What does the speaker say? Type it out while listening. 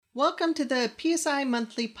Welcome to the PSI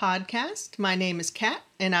Monthly Podcast. My name is Kat,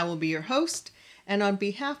 and I will be your host. And on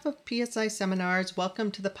behalf of PSI Seminars,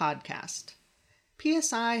 welcome to the podcast.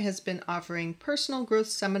 PSI has been offering personal growth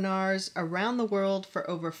seminars around the world for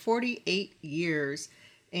over 48 years.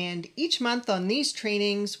 And each month on these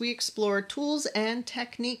trainings, we explore tools and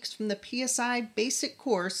techniques from the PSI Basic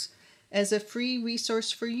course as a free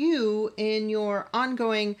resource for you in your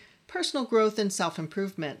ongoing personal growth and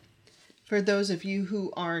self-improvement. For those of you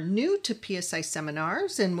who are new to PSI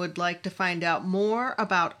seminars and would like to find out more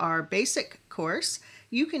about our basic course,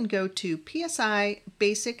 you can go to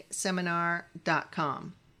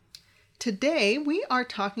psibasicseminar.com. Today, we are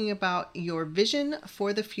talking about your vision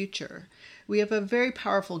for the future. We have a very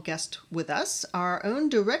powerful guest with us, our own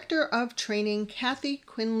Director of Training, Kathy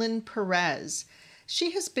Quinlan Perez.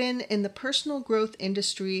 She has been in the personal growth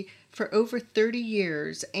industry for over 30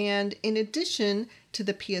 years, and in addition to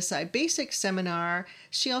the PSI Basic Seminar,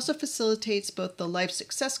 she also facilitates both the Life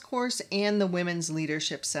Success course and the Women's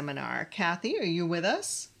Leadership Seminar. Kathy, are you with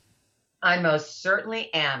us? I most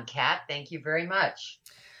certainly am, Kat. Thank you very much.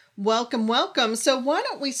 Welcome, welcome. So why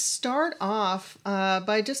don't we start off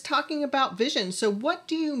by just talking about vision. So what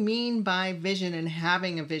do you mean by vision and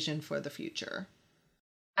having a vision for the future?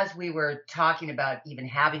 As we were talking about even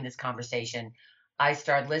having this conversation, I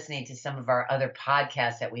started listening to some of our other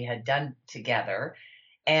podcasts that we had done together.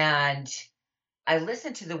 And I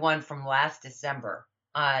listened to the one from last December,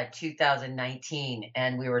 2019,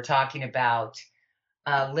 and we were talking about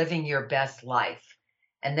living your best life.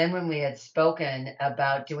 And then when we had spoken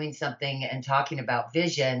about doing something and talking about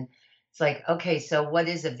vision, it's like, okay, so what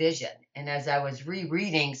is a vision? And as I was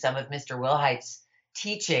rereading some of Mr. Wilhite's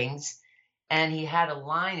teachings, and he had a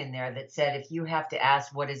line in there that said, if you have to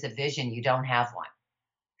ask what is a vision, you don't have one.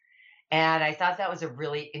 And I thought that was a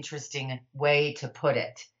really interesting way to put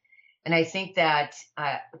it. And I think that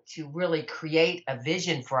to really create a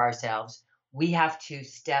vision for ourselves, we have to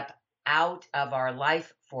step out of our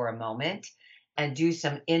life for a moment and do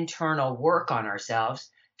some internal work on ourselves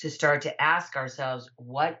to start to ask ourselves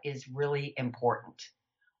what is really important,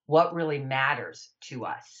 what really matters to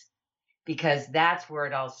us, because that's where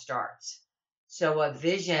it all starts. So a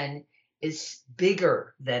vision is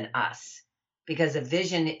bigger than us, because a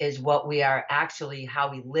vision is what we are actually, how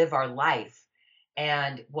we live our life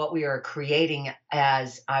and what we are creating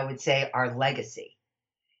as, I would say, our legacy.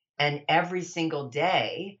 And every single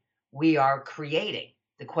day we are creating.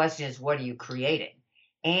 The question is, what are you creating?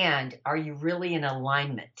 And are you really in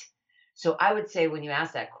alignment? So I would say when you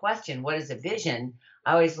ask that question, what is a vision?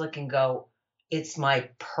 I always look and go, it's my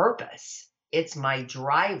purpose. It's my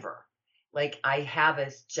driver. Like I have a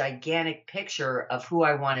gigantic picture of who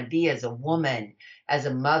I want to be as a woman, as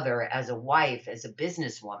a mother, as a wife, as a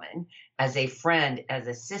businesswoman, as a friend, as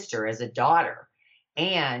a sister, as a daughter.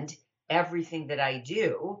 And everything that I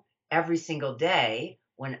do every single day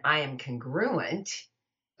when I am congruent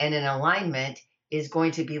and in alignment is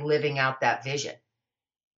going to be living out that vision.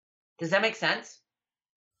 Does that make sense?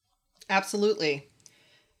 Absolutely.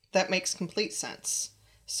 That makes complete sense.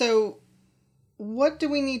 So what do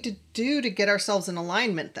we need to do to get ourselves in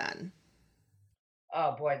alignment then?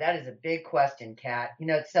 Oh boy, that is a big question, Kat.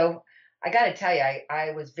 So I got to tell you, I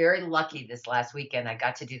was very lucky this last weekend. I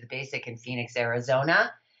got to do the basic in Phoenix,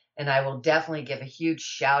 Arizona. And I will definitely give a huge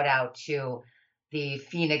shout out to the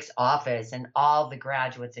Phoenix office and all the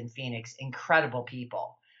graduates in Phoenix, incredible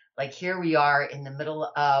people. Like here we are in the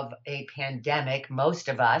middle of a pandemic. Most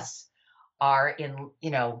of us are in,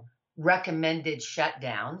 recommended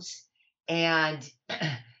shutdowns. And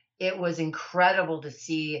it was incredible to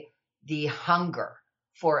see the hunger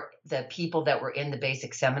for the people that were in the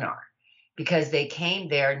basic seminar, because they came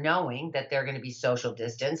there knowing that they're going to be social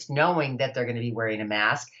distanced, knowing that they're going to be wearing a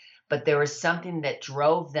mask. But there was something that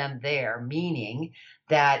drove them there, meaning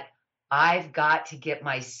that I've got to get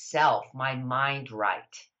myself, my mind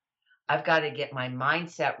right. I've got to get my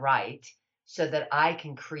mindset right so that I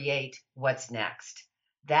can create what's next.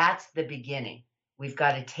 That's the beginning. We've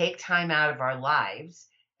got to take time out of our lives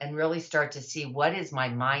and really start to see what is my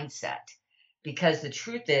mindset. Because the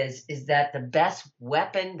truth is that the best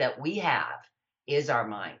weapon that we have is our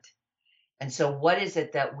mind. And so what is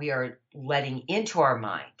it that we are letting into our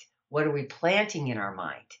mind? What are we planting in our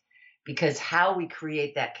mind? Because how we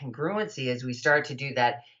create that congruency is we start to do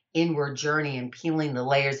that inward journey and peeling the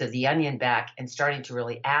layers of the onion back and starting to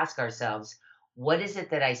really ask ourselves, what is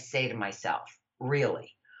it that I say to myself,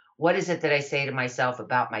 really? What is it that I say to myself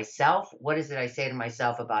about myself? What is it I say to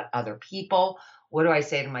myself about other people? What do I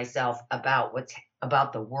say to myself about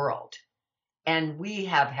about the world? And we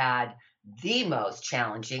have had the most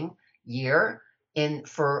challenging year in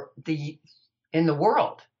the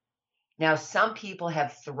world. Now, some people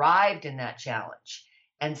have thrived in that challenge,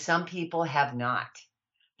 and some people have not.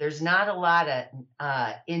 There's not a lot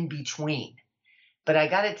of in between. But I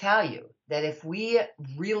got to tell you that if we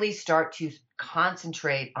really start to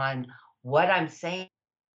concentrate on what I'm saying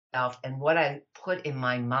and what I put in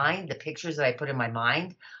my mind, the pictures that I put in my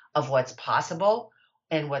mind of what's possible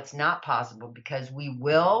and what's not possible, because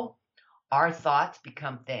our thoughts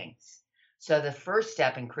become things. So the first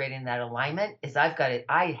step in creating that alignment is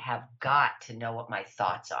I have got to know what my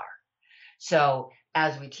thoughts are. So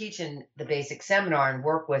as we teach in the basic seminar and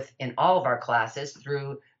work with in all of our classes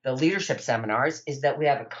through the leadership seminars, is that we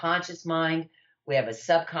have a conscious mind, we have a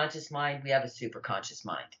subconscious mind, we have a superconscious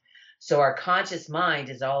mind. So our conscious mind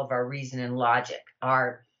is all of our reason and logic,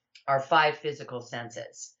 our five physical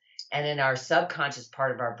senses. And in our subconscious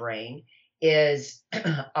part of our brain is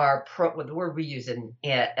the word we use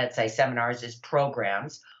at say seminars is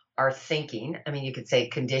programs, our thinking. I mean, you could say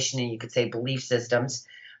conditioning, you could say belief systems,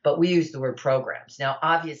 but we use the word programs. Now,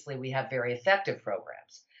 obviously, we have very effective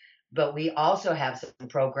programs, but we also have some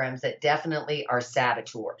programs that definitely are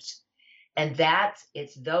saboteurs. And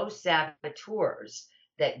it's those saboteurs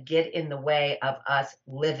that get in the way of us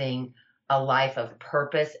living a life of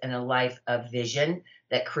purpose and a life of vision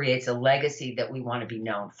that creates a legacy that we want to be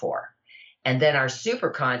known for. And then our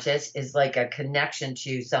superconscious is like a connection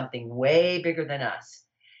to something way bigger than us.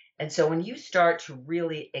 And so when you start to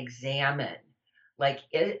really examine,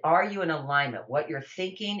 are you in alignment? What you're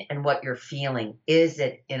thinking and what you're feeling, is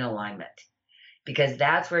it in alignment? Because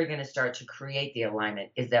that's where you're going to start to create the alignment,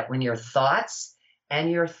 is that when your thoughts and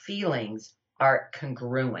your feelings are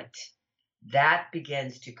congruent, that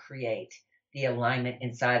begins to create the alignment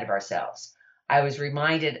inside of ourselves. I was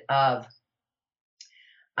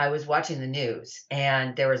watching the news,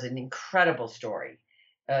 and there was an incredible story.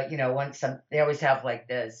 They always have like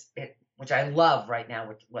this, which I love right now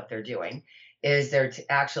with what they're doing, is they're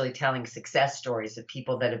actually telling success stories of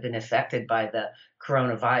people that have been affected by the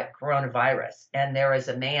coronavirus. And there is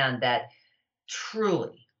a man that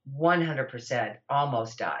truly 100%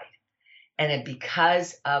 almost died. And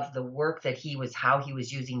because of the work that how he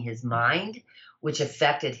was using his mind, which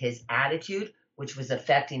affected his attitude, which was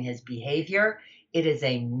affecting his behavior, it is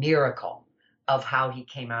a miracle of how he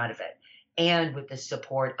came out of it, and with the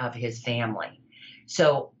support of his family.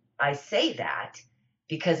 So I say that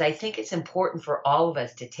because I think it's important for all of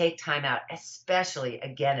us to take time out, especially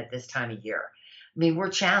again at this time of year. I mean, we're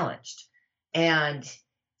challenged, and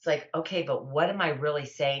it's like, okay, but what am I really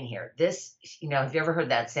saying here? Have you ever heard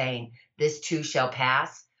that saying, this too shall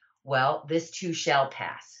pass? Well, this too shall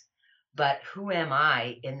pass. But who am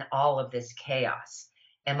I in all of this chaos?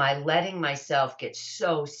 Am I letting myself get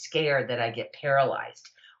so scared that I get paralyzed,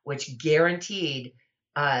 which guaranteed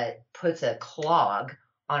puts a clog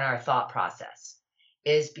on our thought process?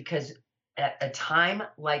 Is because at a time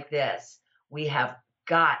like this, we have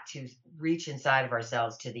got to reach inside of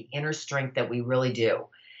ourselves to the inner strength that we really do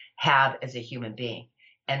have as a human being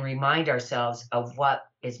and remind ourselves of what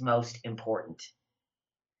is most important.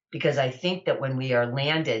 Because I think that when we've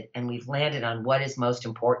landed on what is most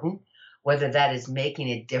important, whether that is making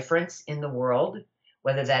a difference in the world,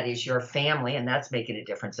 whether that is your family and that's making a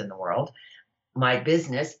difference in the world, my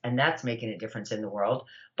business and that's making a difference in the world.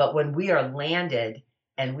 But when we are landed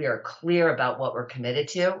and we are clear about what we're committed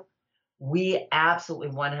to, we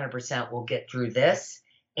absolutely 100% will get through this.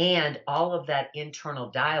 And all of that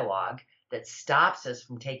internal dialogue that stops us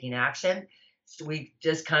from taking action, so we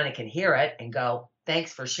just kind of can hear it and go,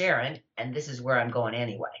 thanks for sharing, and this is where I'm going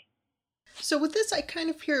anyway. So with this, I kind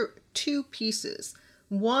of hear two pieces.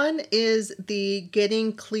 One is the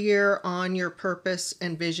getting clear on your purpose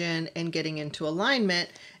and vision and getting into alignment.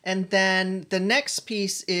 And then the next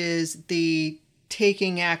piece is the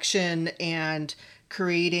taking action and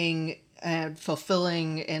creating and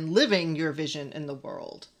fulfilling and living your vision in the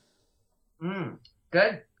world.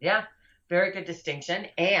 Good. Yeah. Very good distinction.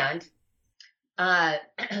 And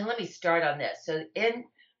let me start on this. So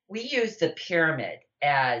we use the pyramid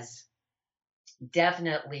as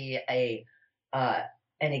definitely an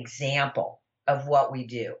example of what we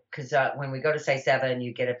do. Because when we go to Size 7,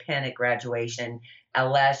 you get a pin at graduation.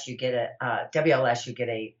 LS, you get WLS, you get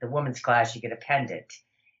the women's class, you get a pendant.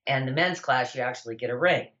 And the men's class, you actually get a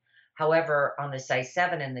ring. However, on the Size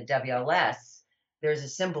 7 and the WLS, there's a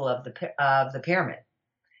symbol of the pyramid.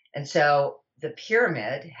 And so the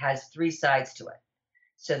pyramid has three sides to it.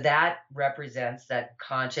 So that represents that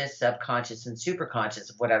conscious, subconscious, and superconscious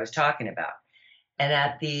of what I was talking about. And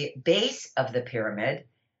at the base of the pyramid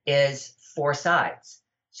is four sides.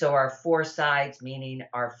 So our four sides, meaning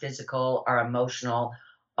our physical, our emotional,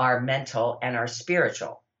 our mental, and our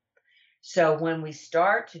spiritual. So when we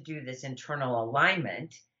start to do this internal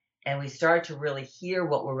alignment and we start to really hear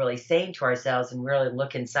what we're really saying to ourselves and really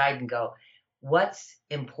look inside and go, what's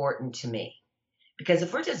important to me? Because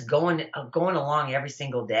if we're just going along every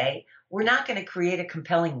single day, we're not going to create a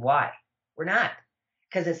compelling why. We're not,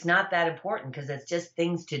 because it's not that important, because it's just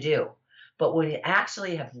things to do. But when you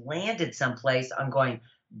actually have landed someplace on going,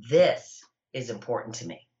 this is important to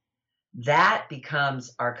me, that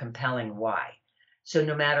becomes our compelling why. So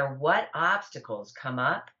no matter what obstacles come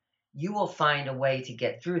up, you will find a way to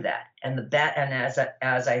get through that. And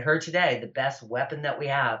as I heard today, the best weapon that we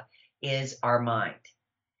have is our mind.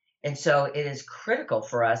 And so it is critical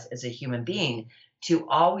for us as a human being to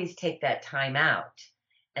always take that time out.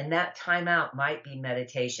 And that time out might be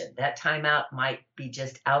meditation. That time out might be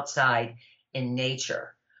just outside in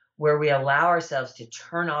nature, where we allow ourselves to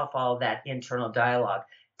turn off all that internal dialogue,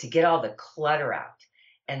 to get all the clutter out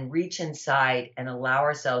and reach inside and allow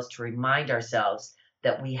ourselves to remind ourselves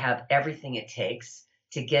that we have everything it takes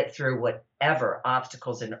to get through whatever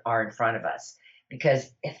obstacles are in front of us.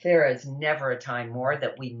 Because if there is never a time more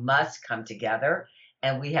that we must come together,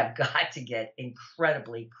 and we have got to get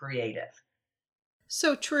incredibly creative.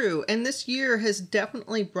 So true. And this year has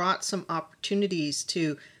definitely brought some opportunities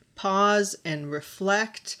to pause and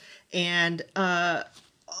reflect, and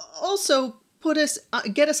also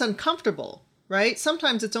get us uncomfortable, right?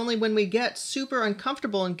 Sometimes it's only when we get super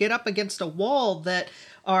uncomfortable and get up against a wall that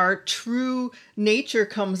our true nature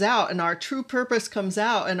comes out and our true purpose comes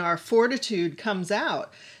out and our fortitude comes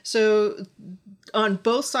out. So on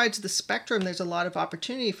both sides of the spectrum, there's a lot of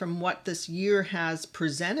opportunity from what this year has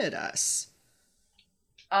presented us.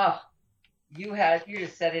 Oh, you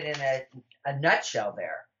just said it in a nutshell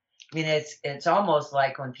there. I mean, it's almost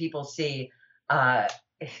like when people see,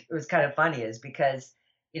 it was kind of funny, is because,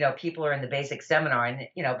 people are in the basic seminar, and,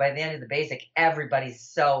 by the end of the basic, everybody's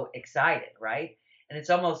so excited, right? And it's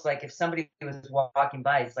almost like if somebody was walking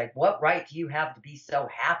by, it's like, what right do you have to be so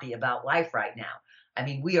happy about life right now? I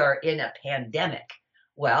mean, we are in a pandemic.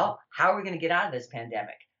 Well, how are we going to get out of this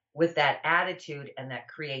pandemic? With that attitude and that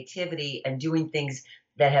creativity and doing things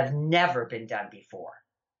that have never been done before,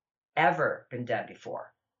 ever been done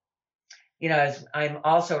before. As I'm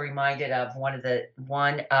also reminded of one of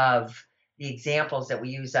the examples that we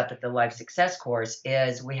use up at the Life Success course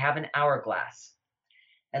is we have an hourglass.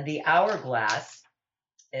 And the hourglass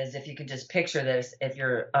is, if you can just picture this, if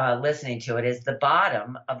you're listening to it, is the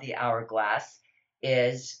bottom of the hourglass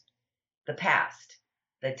is the past.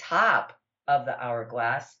 The top of the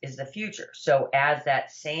hourglass is the future. So as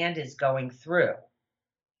that sand is going through,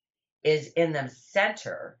 is in the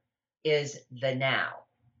center is the now.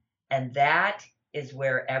 And that is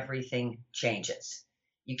where everything changes.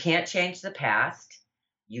 You can't change the past.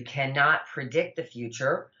 You cannot predict the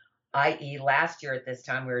future, i.e., last year at this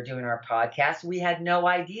time we were doing our podcast, we had no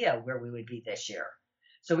idea where we would be this year.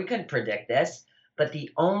 So we couldn't predict this. But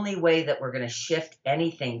the only way that we're going to shift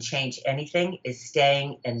anything, change anything, is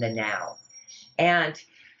staying in the now. And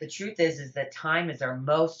the truth is that time is our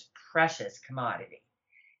most precious commodity.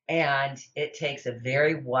 And it takes a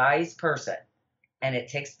very wise person, and it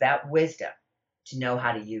takes that wisdom to know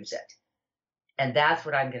how to use it. And that's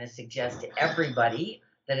what I'm going to suggest to everybody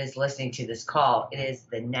that is listening to this call. It is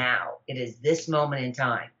the now. It is this moment in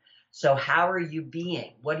time. So how are you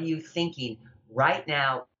being? What are you thinking right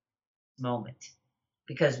now, moment?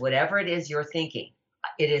 Because whatever it is you're thinking,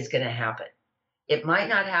 it is going to happen. It might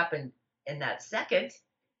not happen in that second.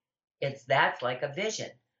 That's like a vision.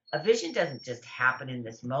 A vision doesn't just happen in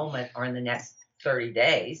this moment or in the next 30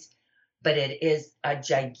 days, but it is a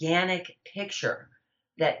gigantic picture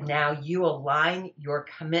that now you align your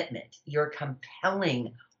commitment, your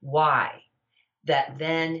compelling why, that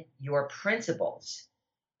then your principles,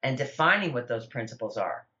 and defining what those principles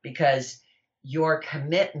are, because your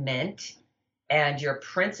commitment and your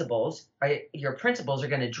principles are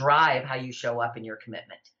going to drive how you show up in your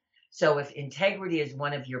commitment. So if integrity is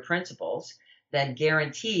one of your principles, then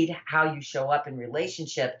guaranteed how you show up in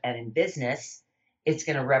relationship and in business, it's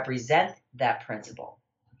going to represent that principle.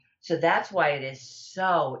 So that's why it is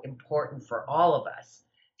so important for all of us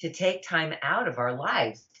to take time out of our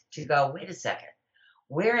lives to go, wait a second,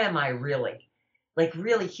 where am I really? Like,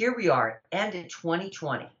 really, here we are, end of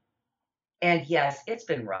 2020. And yes, it's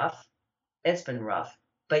been rough. It's been rough,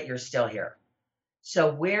 but you're still here.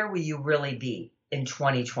 So where will you really be in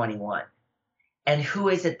 2021? And who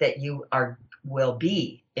is it that you will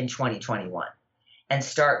be in 2021? And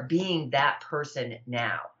start being that person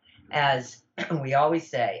now. As we always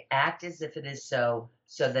say, act as if it is so,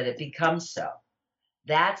 so that it becomes so.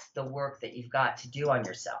 That's the work that you've got to do on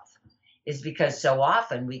yourself. Is because so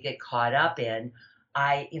often we get caught up in,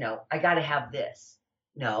 I got to have this.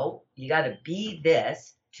 No, you got to be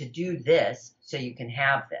this to do this so you can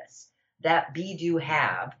have this. That be, do,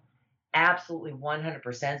 have, absolutely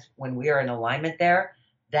 100% when we are in alignment there,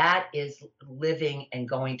 that is living and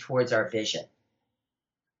going towards our vision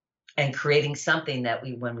and creating something that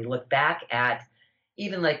when we look back at,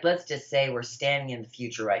 even like, let's just say we're standing in the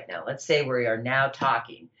future right now. Let's say we are now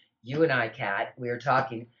talking, you and I, Kat, we are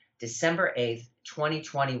talking December 8th,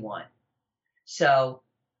 2021. So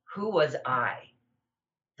who was I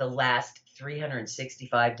the last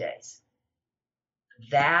 365 days?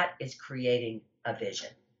 That is creating a vision.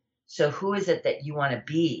 So who is it that you want to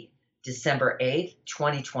be December 8th,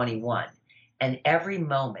 2021? And every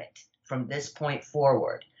moment from this point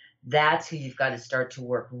forward, that's who you've got to start to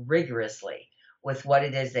work rigorously with what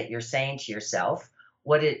it is that you're saying to yourself,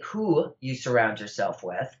 who you surround yourself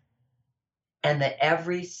with, and that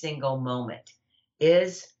every single moment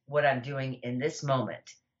is what I'm doing in this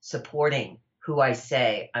moment, supporting who I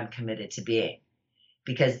say I'm committed to being,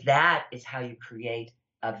 because that is how you create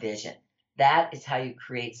a vision. That is how you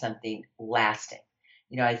create something lasting.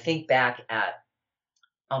 I think back at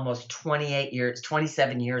almost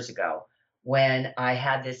 27 years ago, when I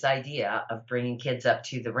had this idea of bringing kids up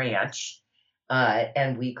to the ranch,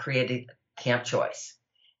 and we created Camp Choice.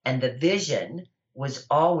 And the vision was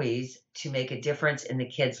always to make a difference in the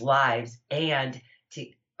kids' lives and to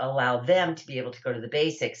allow them to be able to go to the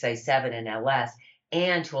basics, say 7 and LS,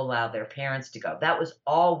 and to allow their parents to go. That was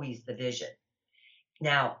always the vision.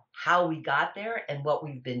 Now, how we got there and what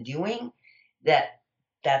we've been doing,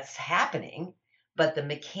 that's happening, but the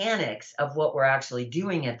mechanics of what we're actually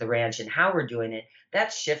doing at the ranch and how we're doing it,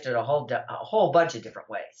 that's shifted a whole bunch of different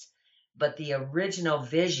ways. But the original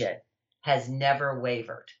vision has never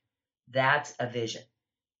wavered. That's a vision,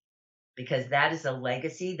 because that is a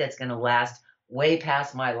legacy that's going to last way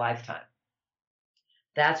past my lifetime.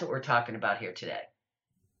 That's what we're talking about here today.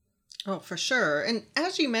 Oh, for sure. And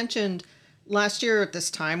as you mentioned, last year at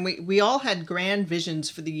this time, we all had grand visions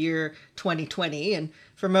for the year 2020. And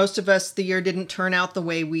for most of us, the year didn't turn out the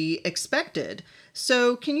way we expected.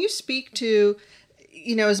 So can you speak to,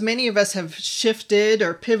 as many of us have shifted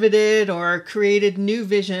or pivoted or created new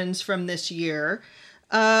visions from this year,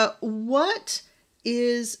 what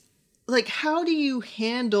is, how do you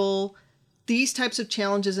handle these types of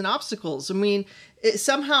challenges and obstacles? I mean,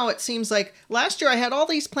 somehow it seems like last year I had all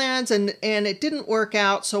these plans and it didn't work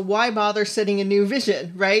out. So why bother setting a new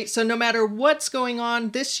vision, right? So no matter what's going on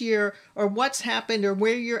this year or what's happened or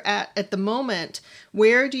where you're at the moment,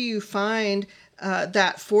 where do you find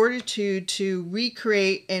that fortitude to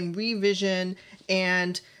recreate and revision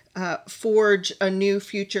and forge a new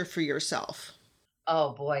future for yourself?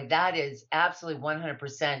 Oh boy, that is absolutely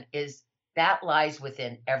 100% that lies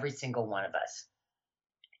within every single one of us.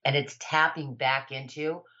 And it's tapping back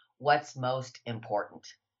into what's most important,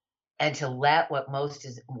 and to let what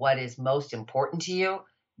is most important to you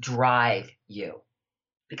drive you.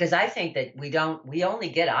 Because I think that we only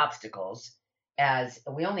get obstacles as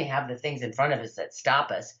we only have the things in front of us that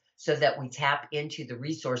stop us, so that we tap into the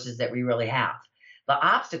resources that we really have. The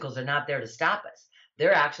obstacles are not there to stop us.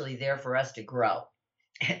 They're actually there for us to grow.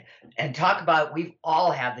 And talk about, we've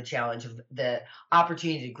all had the challenge of the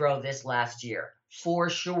opportunity to grow this last year,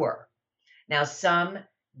 for sure. Now, some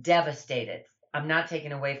devastated. I'm not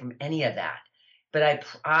taking away from any of that, but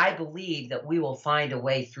I believe that we will find a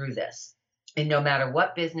way through this. And no matter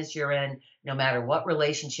what business you're in, no matter what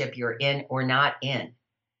relationship you're in or not in,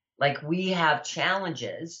 like, we have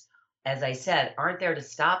challenges, as I said, aren't there to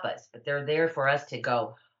stop us, but they're there for us to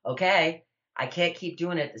go, okay, I can't keep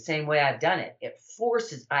doing it the same way I've done it.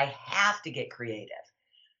 I have to get creative.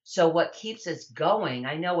 So what keeps us going,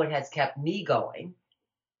 I know what has kept me going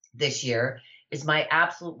this year, is my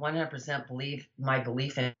absolute 100%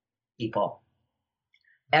 belief in people.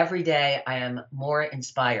 Every day I am more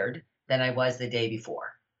inspired than I was the day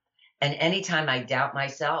before. And anytime I doubt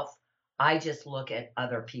myself, I just look at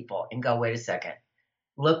other people and go, wait a second,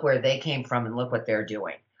 look where they came from and look what they're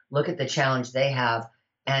doing. Look at the challenge they have.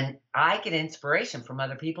 And I get inspiration from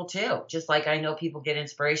other people too, just like I know people get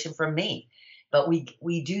inspiration from me. But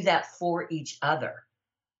we do that for each other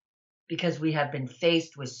because we have been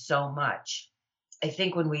faced with so much. I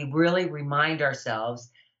think when we really remind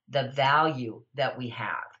ourselves the value that we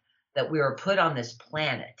have, that we were put on this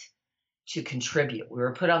planet to contribute. We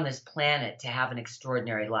were put on this planet to have an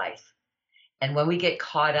extraordinary life. And when we get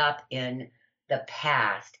caught up in the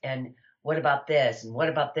past and what about this and what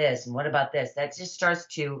about this and what about this, that just starts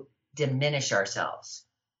to diminish ourselves.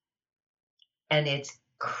 And it's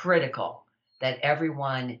critical that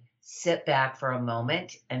everyone sit back for a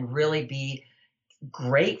moment and really be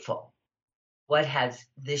grateful what has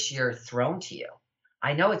this year thrown to you?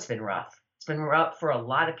 I know it's been rough. It's been rough for a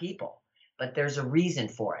lot of people, but there's a reason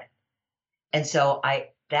for it. And so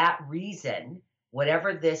that reason,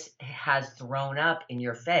 whatever this has thrown up in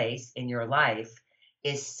your face, in your life,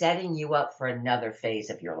 is setting you up for another phase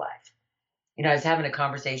of your life. I was having a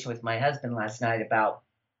conversation with my husband last night about,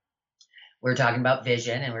 we are talking about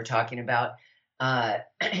vision, and we're talking about,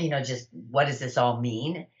 just what does this all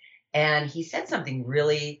mean? And he said something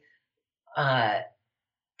really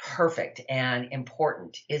perfect and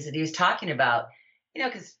important, is that he was talking about,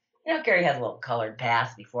 because, Gary has a little colored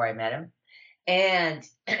past before I met him. And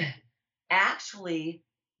actually,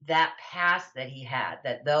 that past that he had,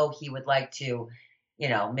 that though he would like to,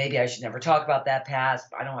 maybe I should never talk about that past,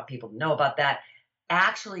 I don't want people to know about that.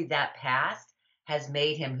 Actually, that past has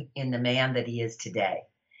made him in the man that he is today,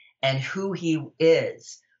 and who he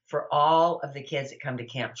is for all of the kids that come to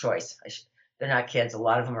Camp Choice. They're not kids. A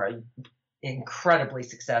lot of them are incredibly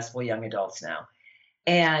successful young adults now.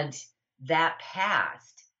 And that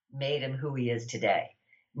past made him who he is today.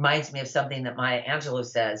 Reminds me of something that Maya Angelou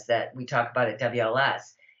says that we talk about at WLS,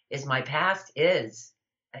 is my past is,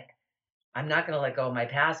 I'm not going to let go of my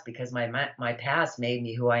past, because my past made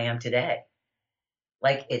me who I am today.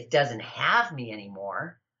 Like, it doesn't have me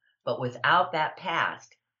anymore, but without that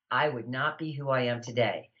past, I would not be who I am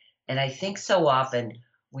today. And I think so often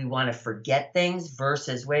we want to forget things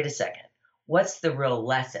versus, wait a second, what's the real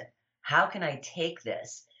lesson? How can I take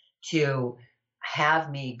this to have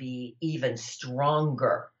me be even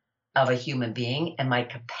stronger of a human being, and my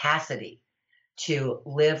capacity to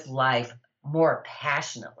live life more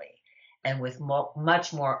passionately and with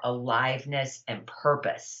much more aliveness and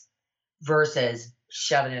purpose versus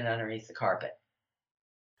shoving it underneath the carpet?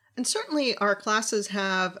 And certainly our classes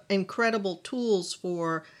have incredible tools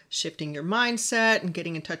for shifting your mindset and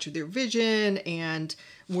getting in touch with your vision and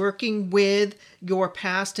working with your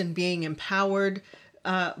past and being empowered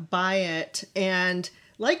by it. And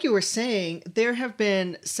like you were saying, there have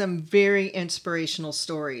been some very inspirational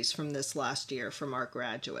stories from this last year from our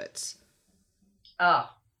graduates. Oh,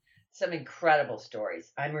 some incredible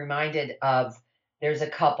stories. I'm reminded of, there's a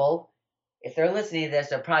couple. If they're listening to this,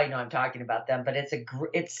 they'll probably know I'm talking about them, but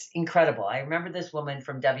it's incredible. I remember this woman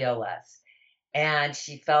from WLS, and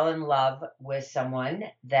she fell in love with someone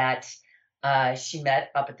that she met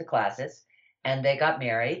up at the classes, and they got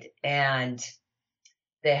married, and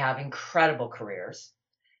they have incredible careers,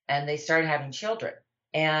 and they started having children.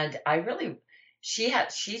 And she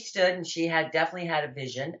stood, and she had definitely had a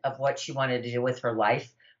vision of what she wanted to do with her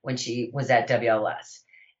life when she was at WLS.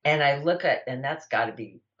 And I look at, and that's got to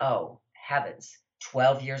be, oh, heavens,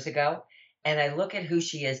 12 years ago. And I look at who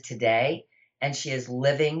she is today, and she is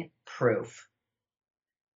living proof.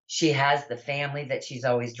 She has the family that she's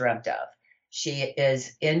always dreamt of. She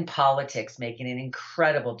is in politics, making an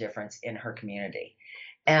incredible difference in her community.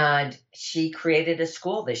 And she created a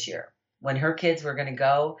school this year when her kids were going to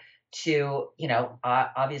go to,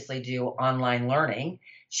 obviously do online learning.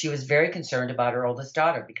 She was very concerned about her oldest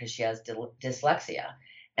daughter because she has dyslexia.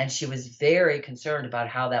 And she was very concerned about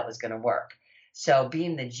how that was going to work. So,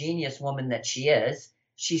 being the genius woman that she is,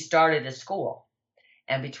 she started a school.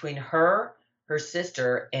 And between her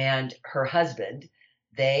sister, and her husband,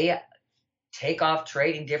 they take off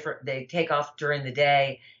they take off during the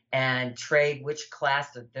day and trade which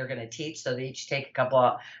class that they're going to teach. So they each take a couple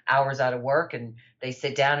of hours out of work, and they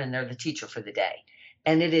sit down, and they're the teacher for the day.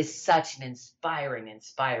 And it is such an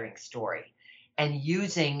inspiring story. And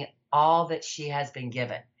using all that she has been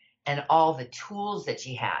given and all the tools that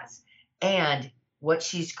she has, and what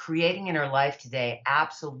she's creating in her life today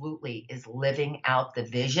absolutely is living out the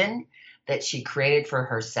vision that she created for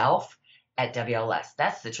herself at WLS.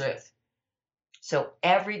 That's the truth. So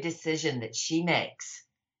every decision that she makes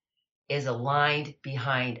is aligned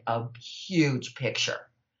behind a huge picture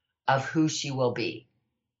of who she will be.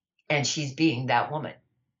 And she's being that woman.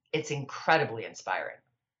 It's incredibly inspiring.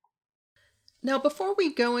 Now, before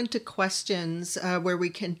we go into questions where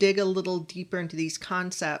we can dig a little deeper into these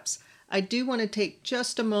concepts, I do want to take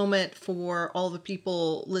just a moment for all the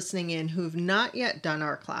people listening in who've not yet done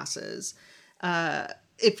our classes.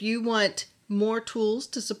 If you want more tools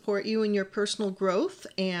to support you in your personal growth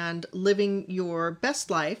and living your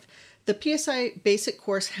best life, the PSI Basic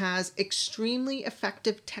course has extremely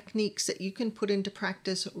effective techniques that you can put into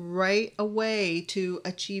practice right away to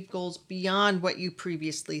achieve goals beyond what you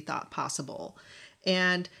previously thought possible.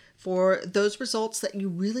 And for those results that you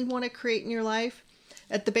really want to create in your life,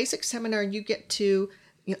 at the Basic Seminar, you get to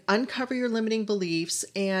uncover your limiting beliefs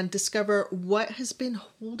and discover what has been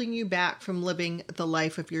holding you back from living the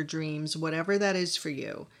life of your dreams, whatever that is for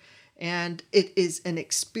you. And it is an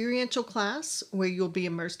experiential class where you'll be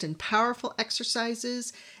immersed in powerful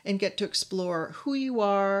exercises and get to explore who you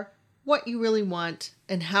are, what you really want,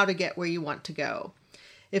 and how to get where you want to go.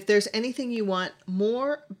 If there's anything you want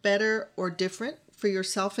more, better, or different for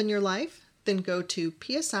yourself in your life, then go to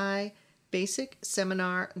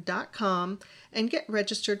psibasicseminar.com and get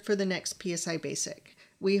registered for the next PSI Basic.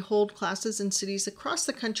 We hold classes in cities across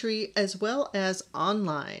the country as well as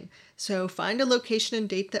online. So find a location and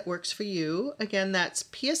date that works for you. Again, that's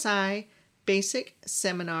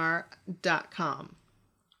psibasicseminar.com.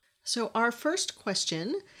 So our first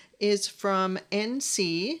question is from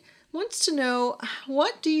NC. Wants to know,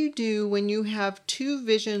 what do you do when you have two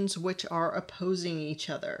visions which are opposing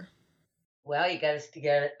each other? Well, you got to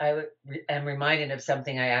get. am reminded of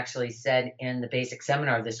something I actually said in the basic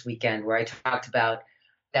seminar this weekend, where I talked about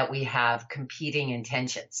that we have competing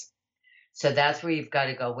intentions. So that's where you've got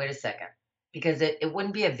to go. Wait a second, because it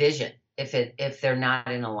wouldn't be a vision if they're not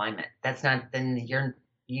in alignment. That's not then you're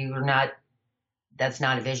not. That's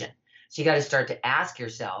not a vision. So you got to start to ask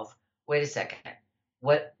yourself, wait a second,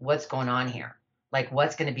 what's going on here? Like,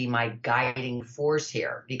 what's going to be my guiding force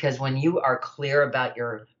here? Because when you are clear about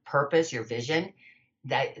your purpose, your vision,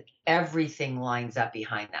 that everything lines up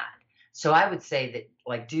behind that. So I would say that,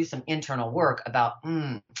 like, do some internal work about,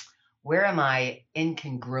 where am I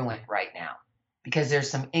incongruent right now? Because there's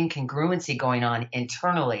some incongruency going on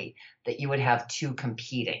internally that you would have two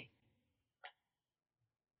competing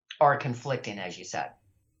or conflicting, as you said.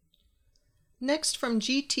 Next from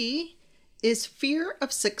GT, is fear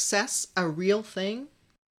of success a real thing?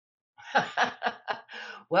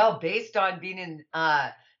 Well, based on being in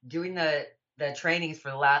doing the trainings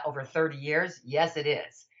for over 30 years, yes, it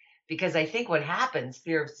is. Because I think what happens,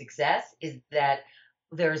 fear of success, is that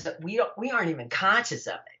we aren't even conscious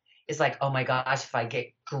of it. It's like, oh my gosh, if I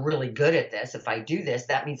get really good at this, if I do this,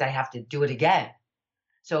 that means I have to do it again.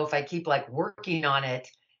 So if I keep like working on it,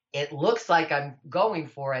 it looks like I'm going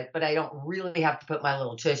for it, but I don't really have to put my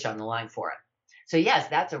little tush on the line for it. So yes,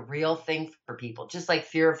 that's a real thing for people, just like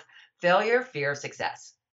fear of failure, fear of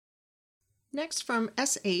success. Next from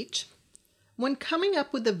SH, when coming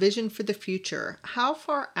up with a vision for the future, how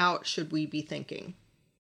far out should we be thinking?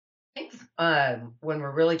 I think when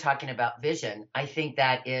we're really talking about vision, I think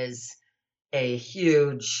that is a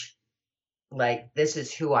huge, like, this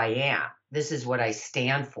is who I am. This is what I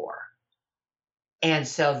stand for. And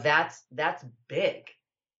so that's big.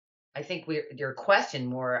 I think your question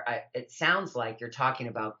more, it sounds like you're talking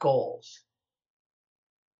about goals.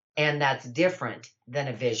 And that's different than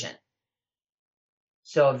a vision.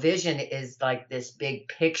 So a vision is like this big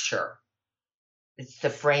picture. It's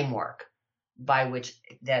the framework by which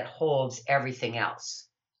that holds everything else.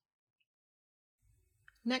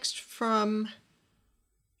 Next from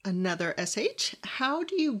another SH, how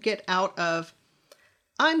do you get out of,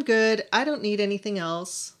 I'm good, I don't need anything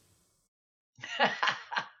else?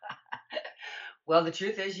 Well, the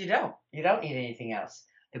truth is you don't need anything else.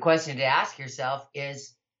 The question to ask yourself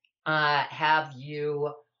is, are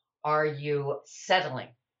you settling?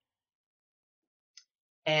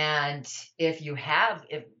 And if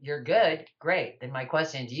you're good, great. Then my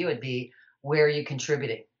question to you would be, where are you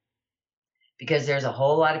contributing? Because there's a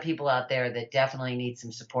whole lot of people out there that definitely need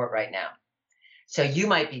some support right now. So you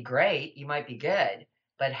might be great, you might be good,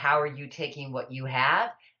 but how are you taking what you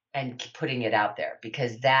have and putting it out there?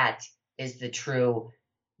 Because that is the true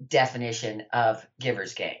definition of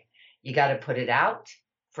giver's gain. You got to put it out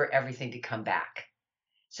for everything to come back.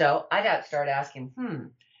 So I'd start asking,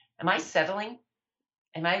 am I settling?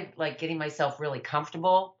 Am I like getting myself really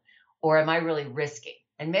comfortable, or am I really risking?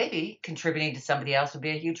 And maybe contributing to somebody else would be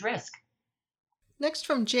a huge risk. Next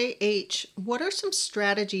from JH, what are some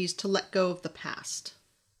strategies to let go of the past?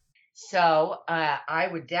 So I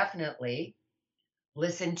would definitely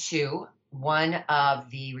listen to one of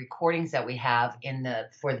the recordings that we have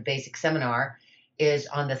for the basic seminar is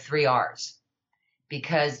on the 3 R's,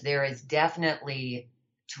 because there is definitely,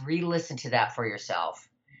 to re-listen to that for yourself,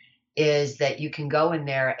 is that you can go in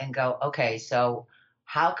there and go, okay, so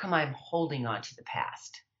how come I'm holding on to the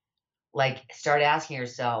past? Like, start asking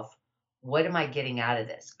yourself, what am I getting out of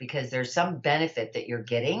this? Because there's some benefit that you're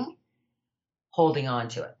getting holding on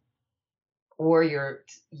to it. Or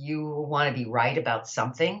you want to be right about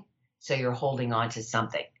something, so you're holding on to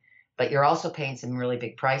something. But you're also paying some really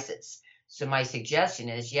big prices. So my suggestion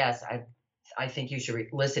is, yes, I think you should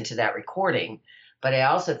listen to that recording, but I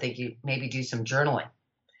also think you maybe do some journaling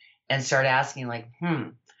and start asking, like,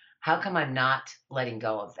 how come I'm not letting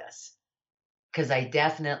go of this? Because I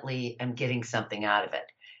definitely am getting something out of it.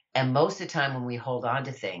 And most of the time when we hold on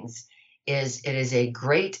to things, it is a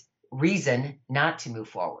great reason not to move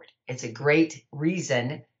forward. It's a great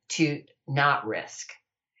reason to not risk.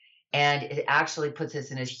 And it actually puts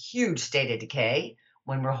us in a huge state of decay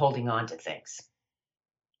when we're holding on to things.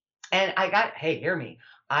 And hey, hear me.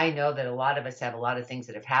 I know that a lot of us have a lot of things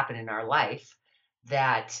that have happened in our life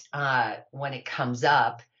that when it comes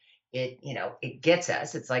up, it gets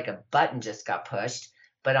us. It's like a button just got pushed.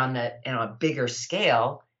 But on a bigger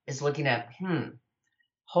scale is looking at,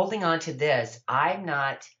 holding on to this, I'm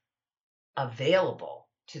not available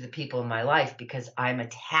to the people in my life because I'm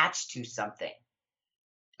attached to something,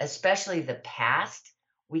 especially the past.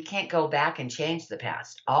 We can't go back and change the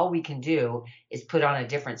past. All we can do is put on a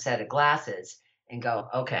different set of glasses and go,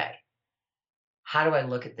 okay, how do I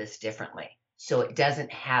look at this differently so it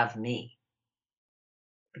doesn't have me?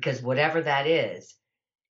 Because whatever that is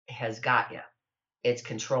has got you. It's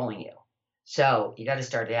controlling you. So you got to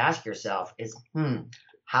start to ask yourself is,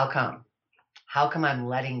 how come? How come I'm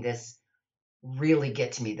letting this really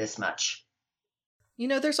get to me this much?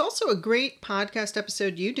 There's also a great podcast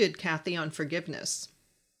episode you did, Kathy, on forgiveness.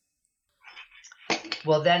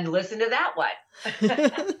 Well, then listen to that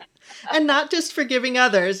one. And not just forgiving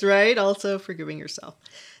others, right? Also forgiving yourself.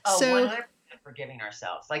 Oh, 100% forgiving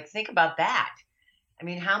ourselves. Like, think about that. I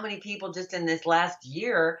mean, how many people just in this last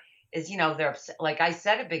year is, they're like, I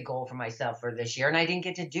set a big goal for myself for this year and I didn't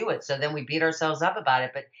get to do it. So then we beat ourselves up about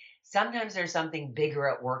it. But sometimes there's something bigger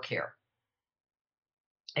at work here.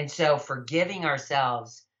 And so forgiving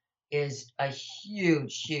ourselves is a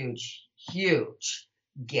huge, huge, huge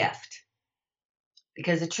gift.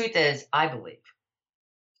 Because the truth is, I believe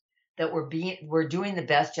that we're doing the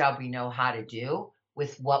best job we know how to do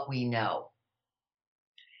with what we know.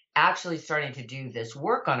 Actually starting to do this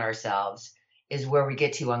work on ourselves is where we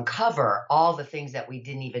get to uncover all the things that we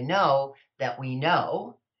didn't even know that we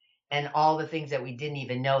know, and all the things that we didn't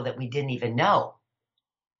even know that we didn't even know.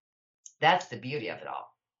 That's the beauty of it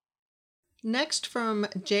all. Next from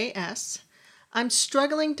JS, I'm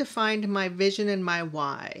struggling to find my vision and my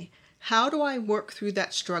why. How do I work through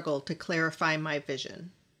that struggle to clarify my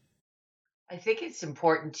vision? I think it's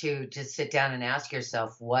important to just sit down and ask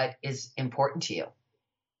yourself what is important to you,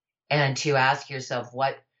 and to ask yourself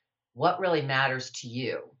what really matters to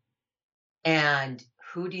you, and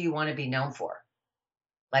who do you want to be known for?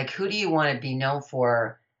 Like, who do you want to be known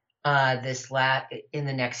for in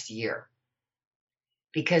the next year?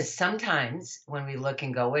 Because sometimes when we look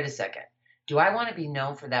and go, wait a second, do I want to be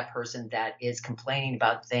known for that person that is complaining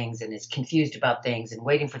about things and is confused about things and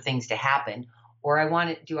waiting for things to happen? Or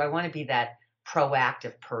do I want to be that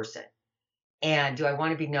proactive person? And do I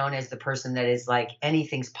want to be known as the person that is like,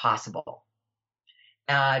 anything's possible?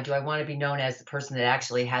 Do I want to be known as the person that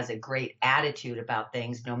actually has a great attitude about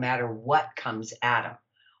things no matter what comes at them?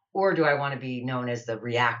 Or do I want to be known as the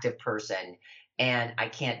reactive person and I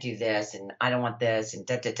can't do this and I don't want this and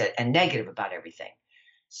and negative about everything?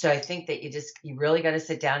 So I think that you really got to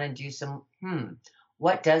sit down and do some,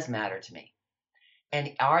 what does matter to me?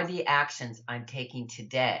 And are the actions I'm taking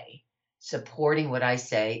today supporting what I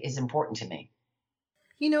say is important to me?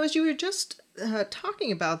 As you were just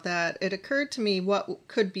talking about that, it occurred to me what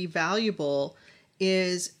could be valuable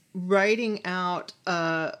is writing out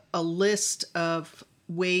a list of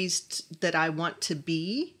ways that I want to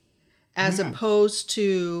be, as opposed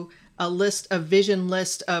to a vision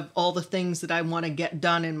list of all the things that I want to get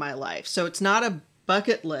done in my life. So it's not a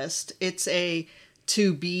bucket list, it's a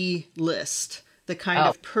to be list, the kind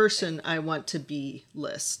of person I want to be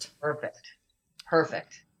list.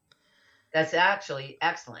 Perfect. That's actually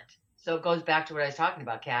excellent. So it goes back to what I was talking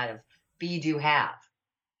about, Kat, of be, do, have.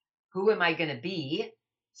 Who am I going to be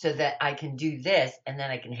so that I can do this and then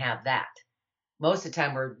I can have that? Most of the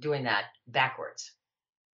time we're doing that backwards.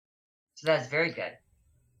 So that's very good.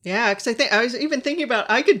 Yeah, because I was even thinking about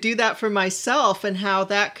I could do that for myself and how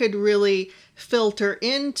that could really filter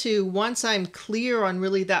into, once I'm clear on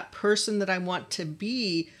really that person that I want to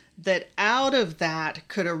be, that out of that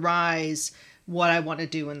could arise what I want to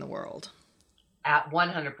do in the world. At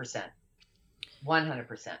 100%.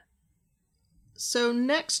 100%. So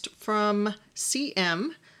next from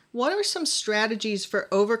CM, what are some strategies for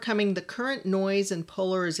overcoming the current noise and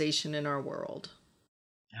polarization in our world?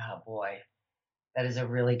 Oh boy, that is a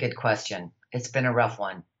really good question. It's been a rough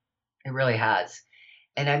one. It really has.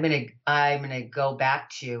 And I'm gonna go back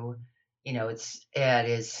to, it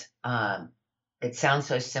sounds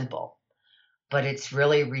so simple, but it's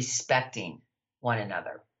really respecting one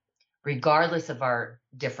another, regardless of our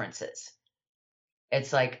differences.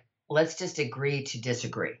 It's like, let's just agree to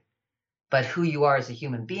disagree. But who you are as a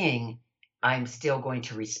human being, I'm still going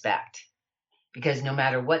to respect. Because no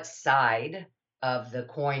matter what side of the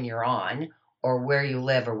coin you're on, or where you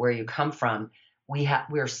live or where you come from,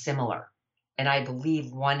 we're similar. And I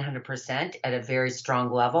believe 100% at a very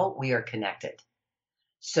strong level, we are connected.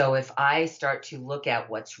 So if I start to look at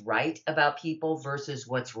what's right about people versus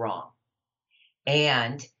what's wrong,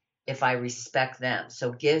 and if I respect them,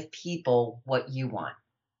 so give people what you want.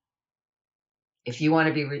 If you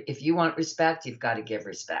want to if you want respect, you've got to give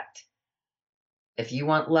respect. If you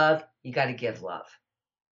want love, you got to give love.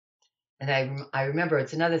 And I remember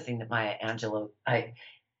it's another thing that Maya Angelou,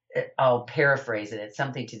 I'll paraphrase it. It's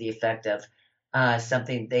something to the effect of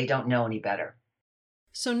something they don't know any better.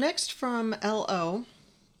 So next from LO,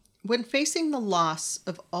 when facing the loss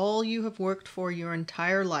of all you have worked for your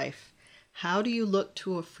entire life, how do you look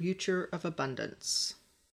to a future of abundance?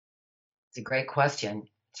 It's a great question.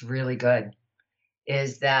 It's really good.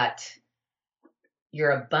 Is that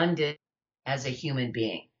you're abundant as a human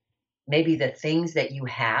being. Maybe the things that you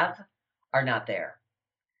have are not there,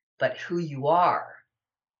 but who you are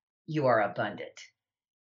abundant.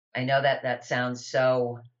 I know that that sounds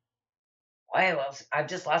so, well, I've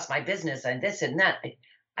just lost my business and this and that.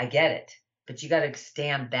 I get it, but you got to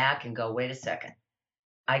stand back and go, wait a second.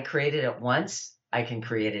 I created it once, I can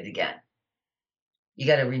create it again. You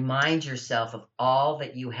got to remind yourself of all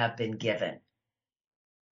that you have been given.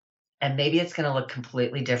 And maybe it's going to look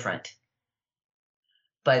completely different,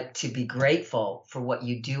 but to be grateful for what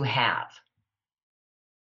you do have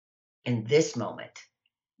in this moment,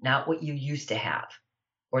 not what you used to have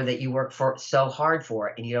or that you work for so hard for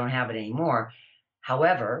and you don't have it anymore.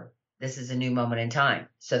 However, this is a new moment in time.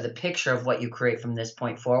 So the picture of what you create from this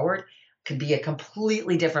point forward could be a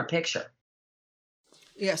completely different picture.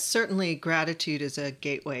 Yes, certainly gratitude is a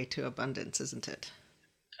gateway to abundance, isn't it?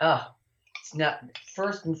 Oh, it's not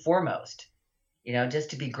first and foremost,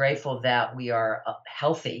 just to be grateful that we are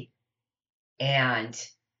healthy and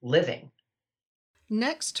living.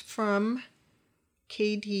 Next from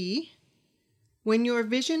KD, when your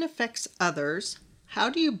vision affects others, how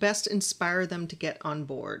do you best inspire them to get on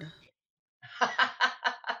board?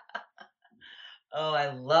 Oh,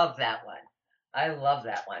 I love that one. I love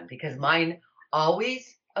that one because mine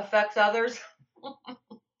always affects others.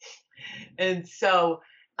 And so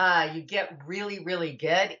you get really, really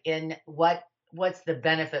good in what's the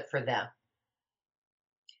benefit for them.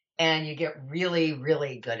 And you get really,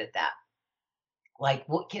 really good at that. Like,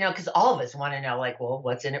 because all of us want to know, like, well,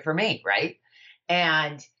 what's in it for me, right?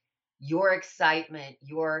 And your excitement,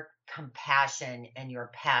 your compassion, and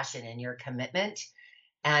your passion and your commitment,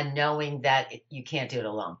 and knowing that you can't do it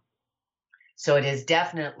alone. So it is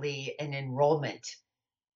definitely an enrollment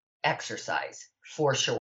exercise for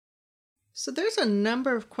sure. So there's a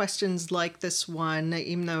number of questions like this one,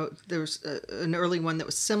 even though there's an early one that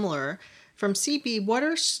was similar. From CB, what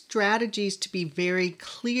are strategies to be very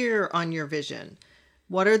clear on your vision?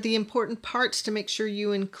 What are the important parts to make sure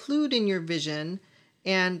you include in your vision?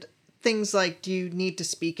 And things like, do you need to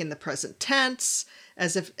speak in the present tense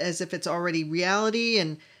as if it's already reality?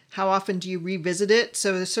 And how often do you revisit it?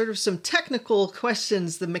 So there's sort of some technical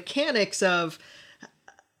questions, the mechanics of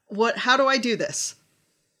how do I do this?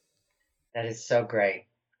 That is so great.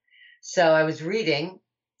 So I was reading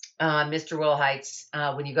Mr. Wilhite's,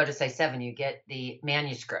 when you go to Site 7, you get the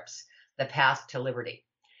manuscripts, The Path to Liberty.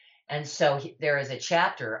 And so there is a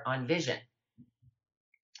chapter on vision.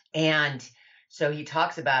 And so he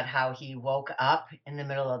talks about how he woke up in the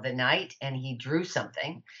middle of the night and he drew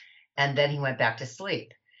something, and then he went back to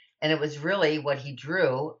sleep. And it was really what he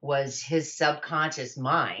drew was his subconscious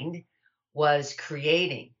mind was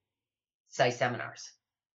creating Site seminars.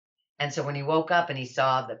 And so when he woke up and he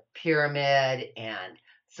saw the pyramid and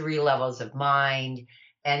 3 levels of mind,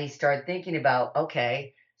 and he started thinking about,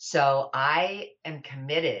 okay, so I am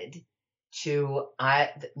committed to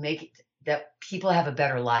make that people have a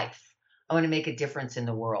better life. I want to make a difference in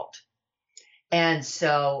the world. And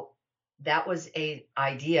so that was a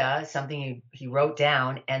idea, something he wrote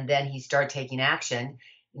down, and then he started taking action.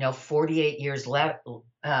 48 years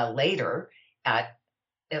later,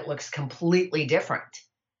 it looks completely different.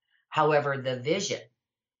 However, the vision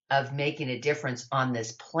of making a difference on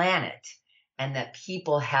this planet and that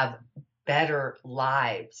people have better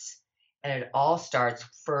lives. And it all starts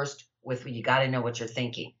first with, you got to know what you're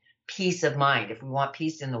thinking. Peace of mind. If we want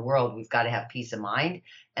peace in the world, we've got to have peace of mind.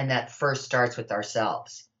 And that first starts with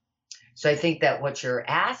ourselves. So I think that what you're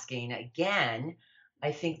asking, again,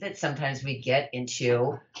 I think that sometimes we get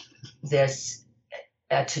into this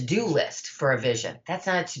to-do list for a vision. That's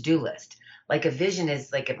not a to-do list. Like a vision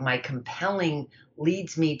is like my compelling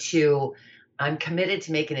leads me to, I'm committed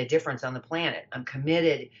to making a difference on the planet. I'm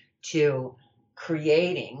committed to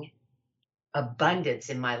creating abundance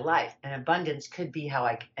in my life. And abundance could be how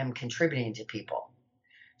I am contributing to people.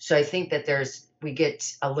 So I think that we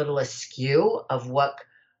get a little askew of what,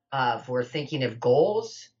 if we're thinking of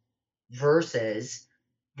goals versus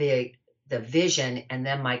the vision and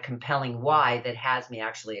then my compelling why that has me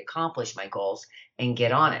actually accomplish my goals and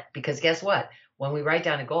get on it. Because guess what? When we write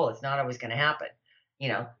down a goal, it's not always going to happen. You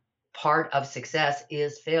know, part of success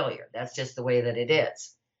is failure. That's just the way that it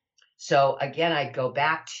is. So again, I go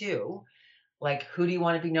back to, like, who do you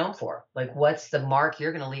want to be known for? Like, what's the mark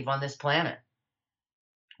you're going to leave on this planet?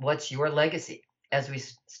 What's your legacy? As we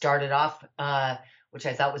started off, which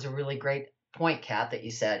I thought was a really great point, Kat, that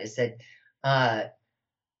you said, is that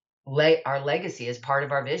our legacy is part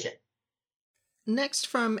of our vision. Next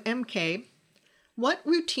from MK, what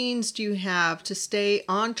routines do you have to stay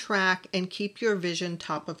on track and keep your vision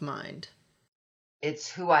top of mind?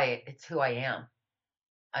 It's who I am.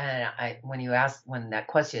 And when that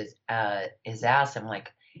question is asked, I'm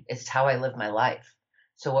like, it's how I live my life.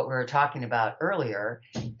 So what we were talking about earlier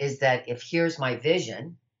is that if here's my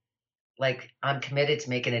vision, like, I'm committed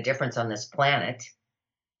to making a difference on this planet.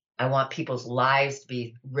 I want people's lives to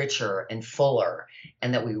be richer and fuller,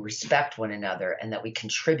 and that we respect one another, and that we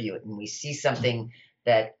contribute, and we see something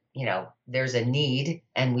that, there's a need,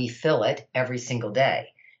 and we fill it every single day.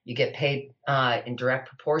 You get paid in direct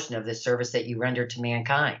proportion of the service that you render to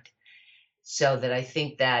mankind. So that I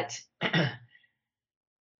think that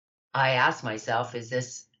I ask myself, is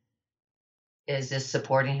this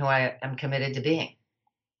supporting who I am committed to being?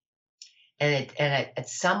 And at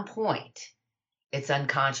some point, it's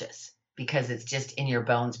unconscious because it's just in your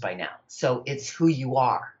bones by now. So it's who you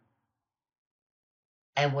are.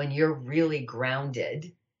 And when you're really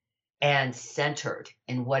grounded and centered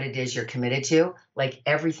in what it is you're committed to, like,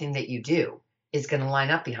 everything that you do is going to line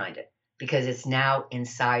up behind it because it's now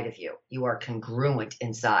inside of you. You are congruent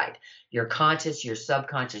inside. Your conscious, your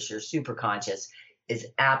subconscious, your superconscious is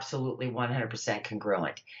absolutely 100%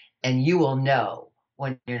 congruent. And you will know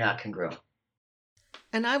when you're not congruent.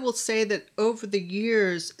 And I will say that over the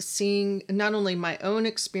years, seeing not only my own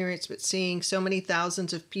experience, but seeing so many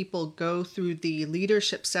thousands of people go through the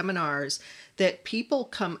leadership seminars, that people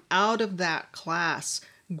come out of that class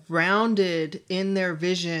grounded in their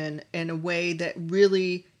vision in a way that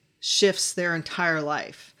really shifts their entire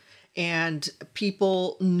life. And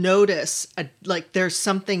people notice, like, there's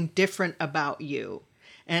something different about you.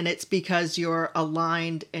 And it's because you're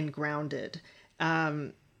aligned and grounded.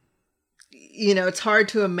 It's hard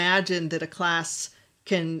to imagine that a class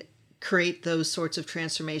can create those sorts of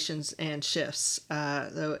transformations and shifts,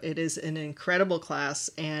 though it is an incredible class,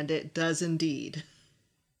 and it does indeed.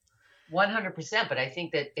 100%, but I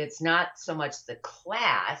think that it's not so much the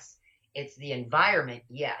class, it's the environment.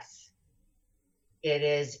 Yes. It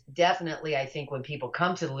is definitely, I think, when people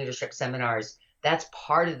come to the leadership seminars, that's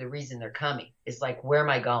part of the reason they're coming. It's like, where am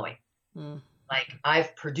I going? Like,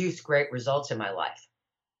 I've produced great results in my life.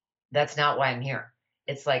 That's not why I'm here.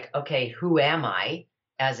 It's like, okay, who am I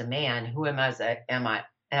as a man? Who am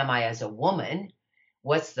I as a woman?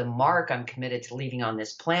 What's the mark I'm committed to leaving on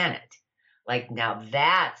this planet? Like, now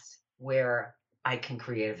that's where I can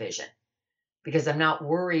create a vision, because I'm not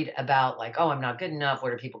worried about, like, oh, I'm not good enough.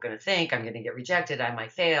 What are people going to think? I'm going to get rejected. I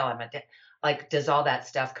might fail. Like, does all that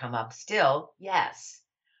stuff come up still? Yes.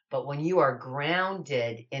 But when you are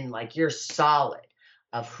grounded in, like, you're solid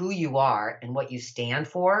of who you are and what you stand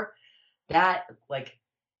for, that, like,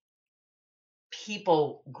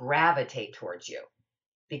 people gravitate towards you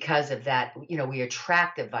because of that. We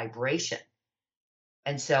attract a vibration.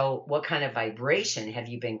 And so what kind of vibration have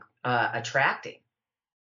you been attracting?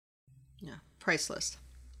 Yeah, priceless.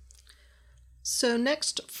 So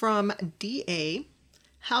next from DA,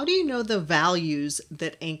 how do you know the values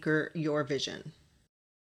that anchor your vision?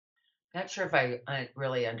 Not sure if I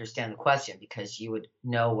really understand the question, because you would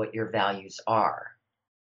know what your values are.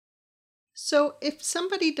 So if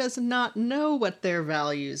somebody does not know what their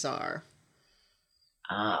values are.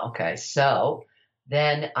 Okay. So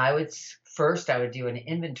then I would do an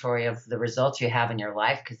inventory of the results you have in your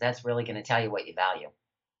life, because that's really going to tell you what you value.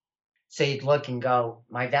 So you'd look and go,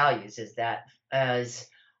 my values, is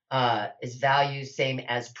values same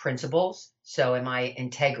as principles? So am I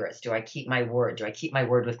integrous? Do I keep my word? Do I keep my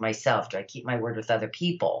word with myself? Do I keep my word with other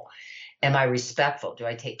people? Am I respectful? Do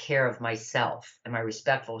I take care of myself? Am I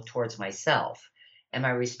respectful towards myself? Am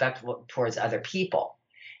I respectful towards other people?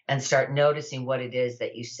 And start noticing what it is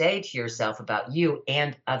that you say to yourself about you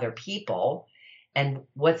and other people, and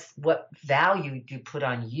what value do you put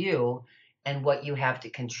on you and what you have to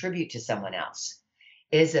contribute to someone else.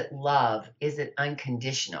 Is it love? Is it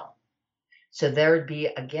unconditional? So there would be,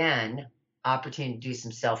 again, opportunity to do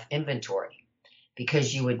some self-inventory.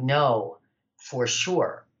 because you would know for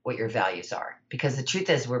sure what your values are. Because the truth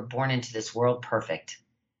is, we're born into this world perfect.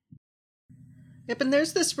 Yep, and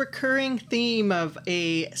there's this recurring theme of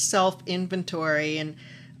a self inventory. And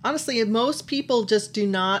honestly, most people just do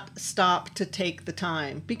not stop to take the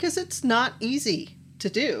time because it's not easy to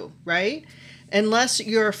do, right? Unless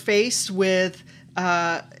you're faced with,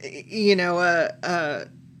 a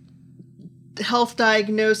health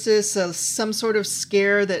diagnosis, some sort of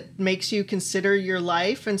scare that makes you consider your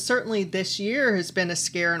life. And certainly this year has been a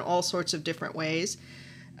scare in all sorts of different ways.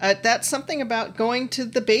 That's something about going to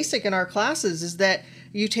the basic in our classes is that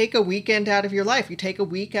you take a weekend out of your life. You take a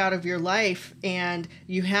week out of your life and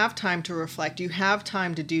you have time to reflect. You have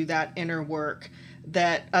time to do that inner work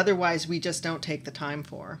that otherwise we just don't take the time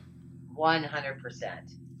for. 100%.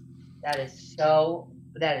 That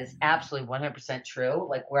is absolutely 100% true.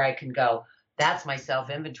 Like where I can go, that's my self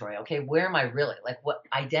inventory. Okay, where am I really? Like what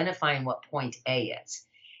identifying what point A is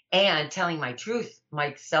and telling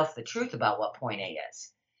myself the truth about what point A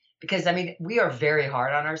is. Because I mean, we are very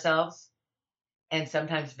hard on ourselves and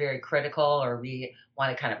sometimes very critical, or we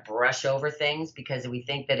want to kind of brush over things because we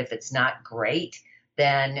think that if it's not great,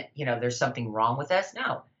 then, there's something wrong with us.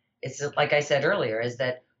 No, it's just, like I said earlier, is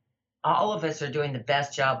that all of us are doing the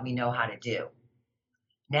best job we know how to do.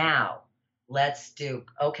 Now, let's do,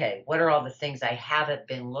 okay, what are all the things I haven't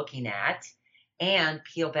been looking at? And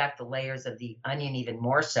peel back the layers of the onion even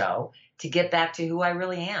more so to get back to who I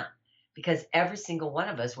really am. Because every single one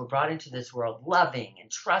of us were brought into this world loving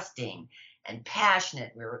and trusting and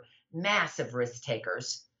passionate. We were massive risk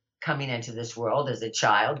takers coming into this world as a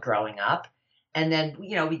child growing up. And then,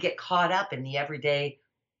 we get caught up in the everyday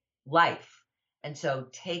life. And so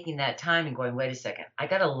taking that time and going, wait a second, I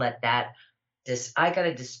got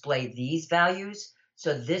to display these values.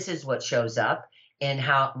 So this is what shows up in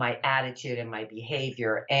how my attitude and my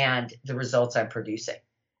behavior and the results I'm producing.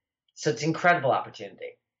 So it's an incredible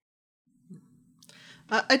opportunity.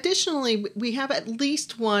 Additionally, we have at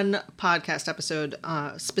least one podcast episode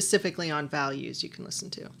specifically on values you can listen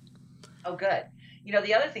to. Oh, good.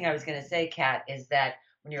 The other thing I was going to say, Kat, is that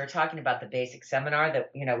when you were talking about the basic seminar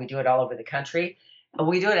that, we do it all over the country,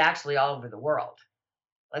 we do it actually all over the world.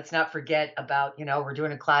 Let's not forget about, we're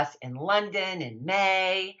doing a class in London in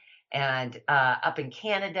May and up in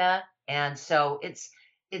Canada. And so it's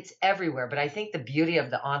everywhere. But I think the beauty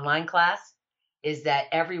of the online class is that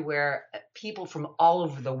everywhere, people from all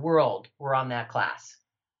over the world were on that class.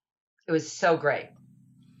 It was so great.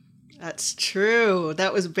 That's true.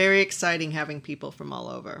 That was very exciting having people from all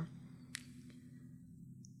over.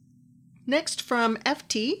 Next from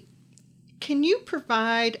FT, can you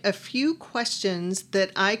provide a few questions that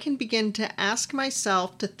I can begin to ask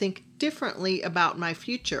myself to think differently about my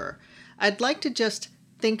future? I'd like to just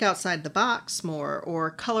think outside the box more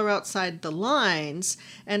or color outside the lines,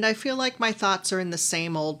 and I feel like my thoughts are in the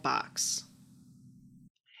same old box.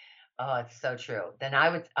 Oh, it's so true. Then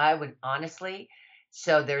I would honestly,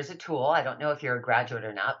 so there's a tool. I don't know if you're a graduate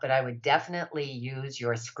or not, but I would definitely use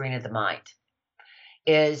your screen of the mind.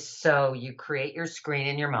 So you create your screen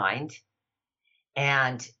in your mind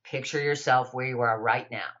and picture yourself where you are right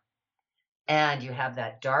now. And you have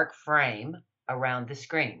that dark frame around the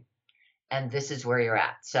screen. And this is where you're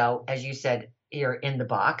at. So as you said, you're in the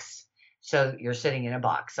box. So you're sitting in a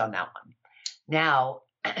box on that one. Now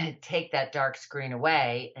take that dark screen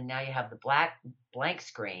away. And now you have the blank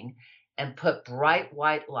screen and put bright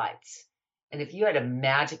white lights. And if you had a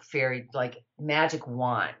magic fairy, like magic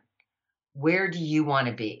wand, where do you want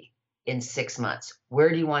to be in 6 months? Where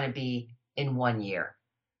do you want to be in 1 year?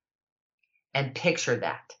 And picture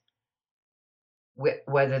that.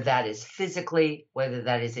 Whether that is physically, whether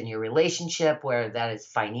that is in your relationship, whether that is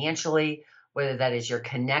financially, whether that is your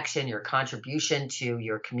connection, your contribution to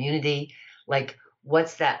your community, like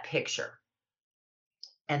what's that picture?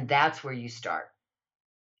 And that's where you start.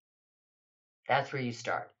 That's where you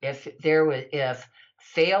start. If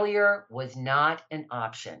failure was not an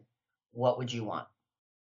option, what would you want?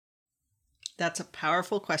 That's a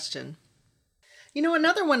powerful question.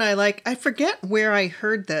 Another one I like, I forget where I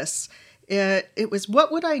heard this. It was,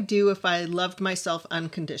 what would I do if I loved myself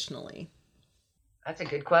unconditionally? That's a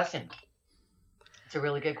good question. It's a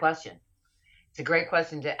really good question. It's a great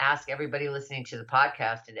question to ask everybody listening to the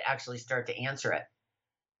podcast and to actually start to answer it.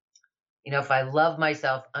 If I love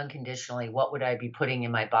myself unconditionally, what would I be putting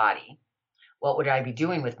in my body? What would I be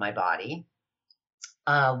doing with my body?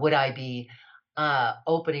 Would I be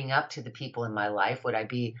opening up to the people in my life? Would I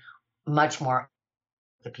be much more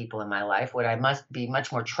the people in my life? Would I must be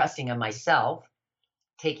much more trusting of myself,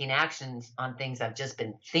 taking actions on things I've just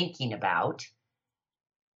been thinking about,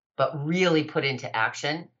 but really put into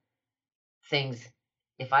action? things.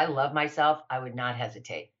 If I love myself, I would not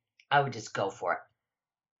hesitate. I would just go for it.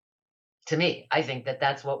 To me, I think that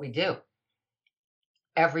that's what we do.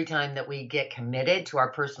 Every time that we get committed to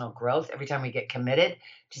our personal growth, every time we get committed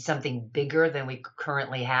to something bigger than we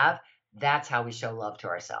currently have, that's how we show love to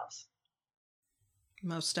ourselves.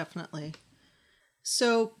 Most definitely.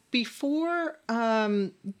 So before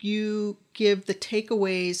you give the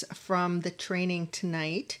takeaways from the training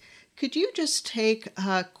tonight, could you just take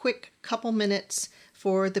a quick couple minutes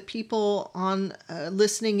for the people on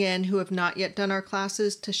listening in who have not yet done our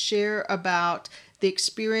classes to share about the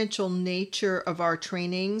experiential nature of our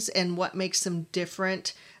trainings and what makes them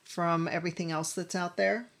different from everything else that's out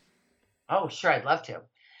there? Oh, sure, I'd love to.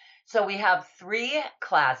 So we have 3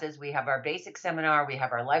 classes. We have our basic seminar, we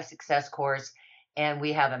have our life success course, and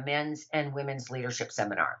we have a men's and women's leadership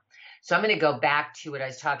seminar. So I'm going to go back to what I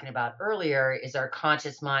was talking about earlier is our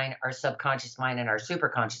conscious mind, our subconscious mind, and our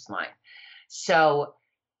superconscious mind. So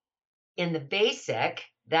in the basic,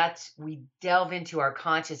 that's we delve into our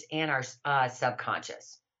conscious and our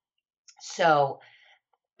subconscious. So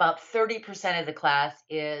about 30% of the class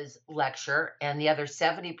is lecture, and the other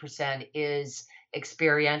 70% is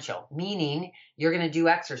experiential, meaning you're going to do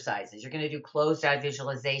exercises. You're going to do closed eye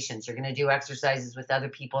visualizations. You're going to do exercises with other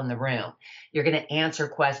people in the room. You're going to answer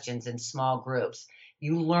questions in small groups.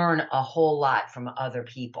 You learn a whole lot from other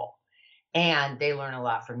people, and they learn a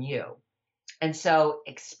lot from you. And so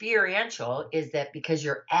experiential is that because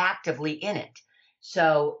you're actively in it.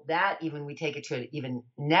 So that even we take it to an even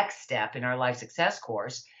next step in our life success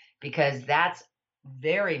course, because that's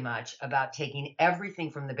very much about taking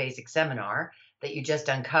everything from the basic seminar that you just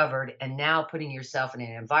uncovered and now putting yourself in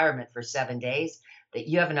an environment for 7 days that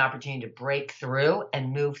you have an opportunity to break through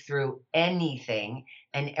and move through anything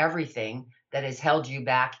and everything that has held you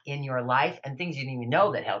back in your life and things you didn't even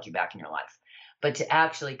know that held you back in your life. But to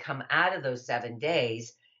actually come out of those 7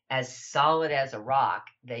 days as solid as a rock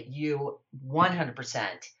that you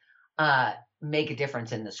 100% make a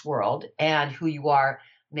difference in this world, and who you are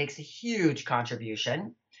makes a huge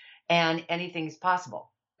contribution, and anything's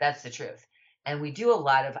possible. That's the truth. And we do a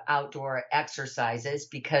lot of outdoor exercises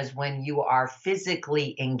because when you are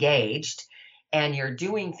physically engaged and you're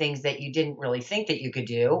doing things that you didn't really think that you could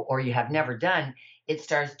do or you have never done, it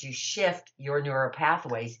starts to shift your neural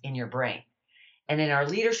pathways in your brain. And in our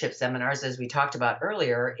leadership seminars, as we talked about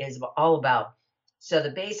earlier, is all about, so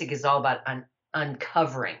the basic is all about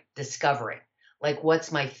uncovering, discovering, like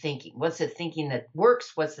what's my thinking? What's the thinking that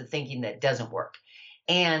works? What's the thinking that doesn't work?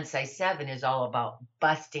 And size 7 is all about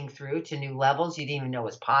busting through to new levels you didn't even know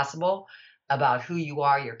was possible, about who you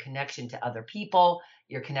are, your connection to other people,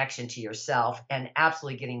 your connection to yourself, and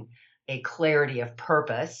absolutely getting a clarity of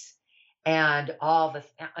purpose and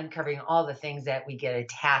uncovering all the things that we get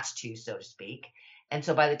attached to, so to speak. And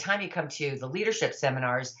so by the time you come to the leadership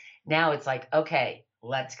seminars, now it's like, okay,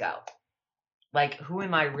 let's go. Like, who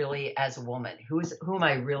am I really as a woman? Who am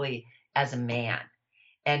I really as a man?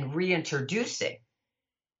 And reintroducing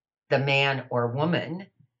the man or woman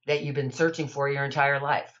that you've been searching for your entire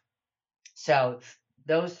life. So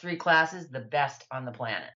those 3 classes, the best on the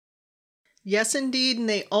planet. Yes, indeed. And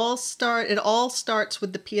it all starts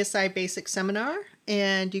with the PSI Basic Seminar,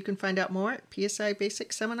 and you can find out more at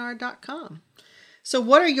psibasicseminar.com. So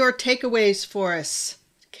what are your takeaways for us,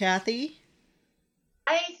 Kathy?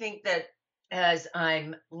 I think that as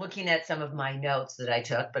I'm looking at some of my notes that I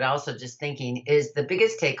took, but also just thinking, is the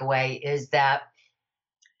biggest takeaway is that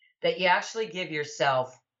you actually give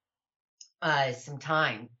yourself some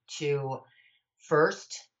time to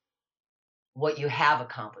first what you have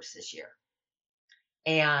accomplished this year,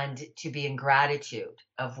 and to be in gratitude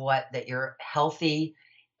of that you're healthy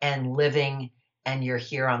and living and you're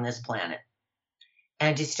here on this planet,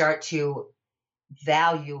 and to start to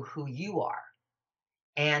value who you are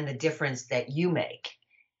and the difference that you make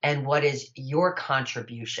and what is your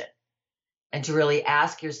contribution, and to really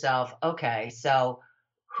ask yourself, okay, so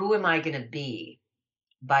who am I going to be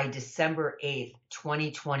by December 8th,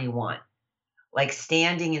 2021? Like,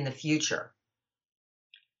 standing in the future.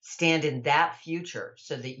 Stand in that future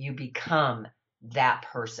so that you become that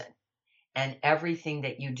person. And everything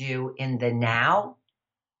that you do in the now,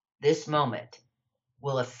 this moment,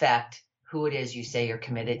 will affect who it is you say you're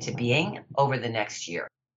committed to being over the next year.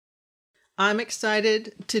 I'm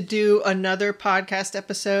excited to do another podcast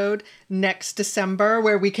episode next December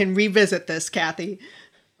where we can revisit this, Kathy.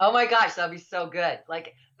 Oh my gosh, that'll be so good.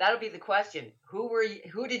 Like, that'll be the question.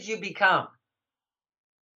 Who did you become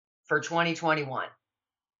for 2021?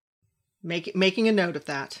 Making a note of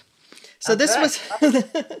that. So Oh, this good. was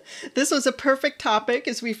this was a perfect topic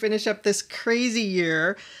as we finish up this crazy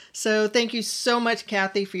year. So thank you so much,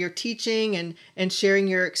 Kathy, for your teaching and sharing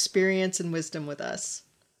your experience and wisdom with us.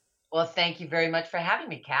 Well, thank you very much for having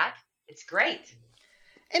me, Kat. It's great.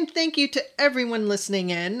 And thank you to everyone listening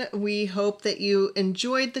in. We hope that you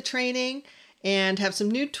enjoyed the training and have some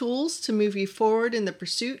new tools to move you forward in the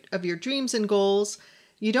pursuit of your dreams and goals.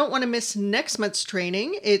 You don't want to miss next month's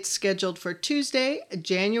training. It's scheduled for Tuesday,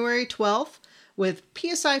 January 12th, with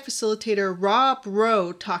PSI facilitator Rob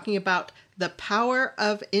Rowe talking about the power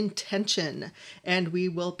of intention. And we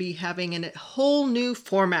will be having a whole new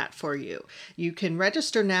format for you. You can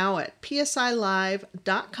register now at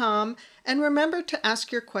psilive.com. And remember to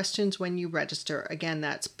ask your questions when you register. Again,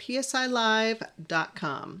 that's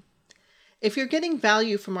psilive.com. If you're getting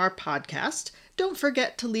value from our podcast, don't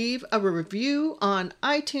forget to leave a review on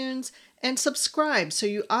iTunes and subscribe so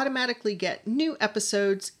you automatically get new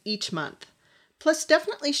episodes each month. Plus,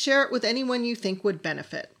 definitely share it with anyone you think would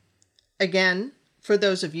benefit. Again, for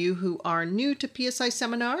those of you who are new to PSI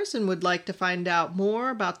seminars and would like to find out more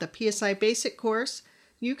about the PSI Basic course,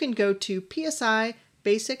 you can go to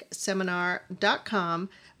psibasicseminar.com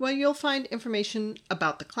where you'll find information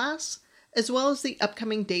about the class, as well as the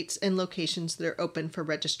upcoming dates and locations that are open for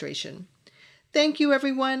registration. Thank you,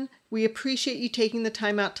 everyone. We appreciate you taking the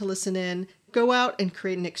time out to listen in. Go out and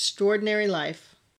create an extraordinary life.